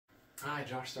Hi,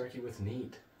 Josh Starkey with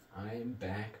Neat. I'm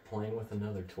back playing with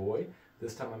another toy.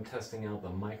 This time I'm testing out the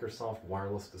Microsoft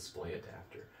wireless display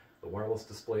adapter. The wireless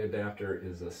display adapter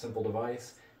is a simple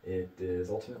device. It is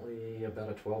ultimately about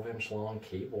a 12-inch long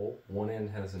cable. One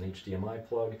end has an HDMI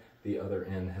plug, the other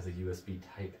end has a USB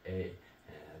Type A.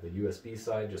 The USB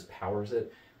side just powers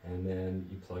it, and then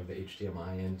you plug the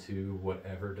HDMI into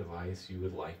whatever device you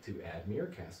would like to add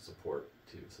Miracast support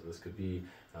to. So this could be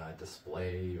a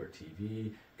display or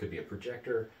TV, could be a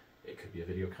projector, it could be a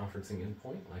video conferencing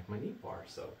endpoint like my Neat bar.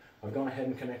 So I've gone ahead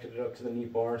and connected it up to the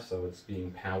Neat bar, so it's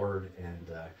being powered and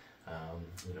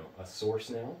a source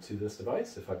now to this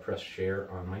device. If I press share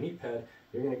on my Neat pad,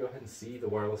 you're going to go ahead and see the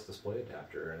wireless display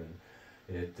adapter,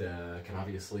 and it can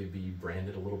obviously be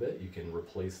branded a little bit. You can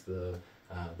replace the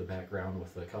background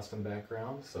with a custom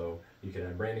background, so you can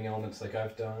add branding elements like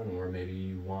I've done, or maybe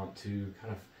you want to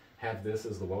kind of have this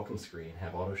as the welcome screen,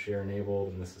 have auto share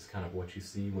enabled, and this is kind of what you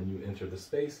see when you enter the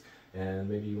space, and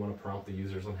maybe you want to prompt the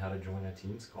users on how to join a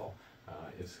Teams call.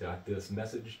 It's got this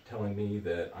message telling me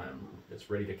that it's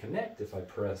ready to connect. If I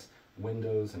press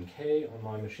Windows and K on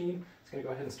my machine, it's going to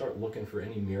go ahead and start looking for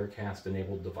any Miracast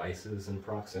enabled devices in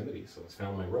proximity. So it's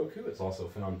found my Roku. It's also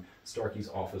found Starkey's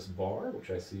Office bar,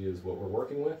 which I see is what we're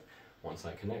working with. Once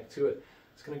I connect to it,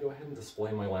 it's going to go ahead and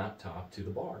display my laptop to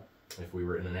the bar. If we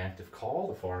were in an active call,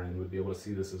 the far end would be able to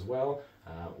see this as well,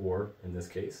 or in this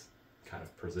case, kind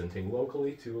of presenting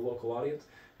locally to a local audience.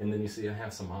 And then you see I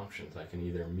have some options. I can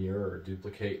either mirror or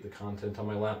duplicate the content on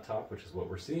my laptop, which is what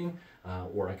we're seeing,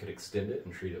 or I could extend it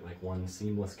and treat it like one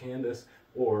seamless canvas,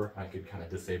 or I could kind of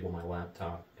disable my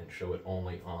laptop and show it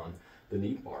only on the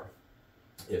Neat bar.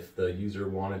 If the user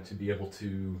wanted to be able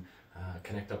to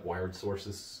connect up wired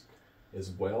sources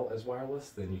as well as wireless,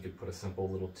 then you could put a simple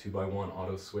little 2x1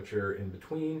 auto switcher in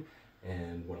between,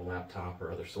 and when a laptop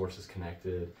or other source is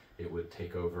connected, it would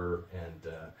take over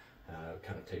and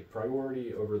kind of take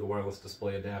priority over the wireless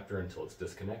display adapter until it's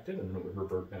disconnected, and then it would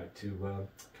revert back to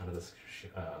kind of this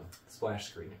splash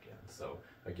screen again. So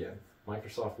again,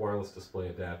 Microsoft wireless display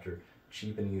adapter,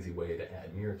 cheap and easy way to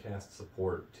add Miracast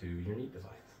support to your Neat device.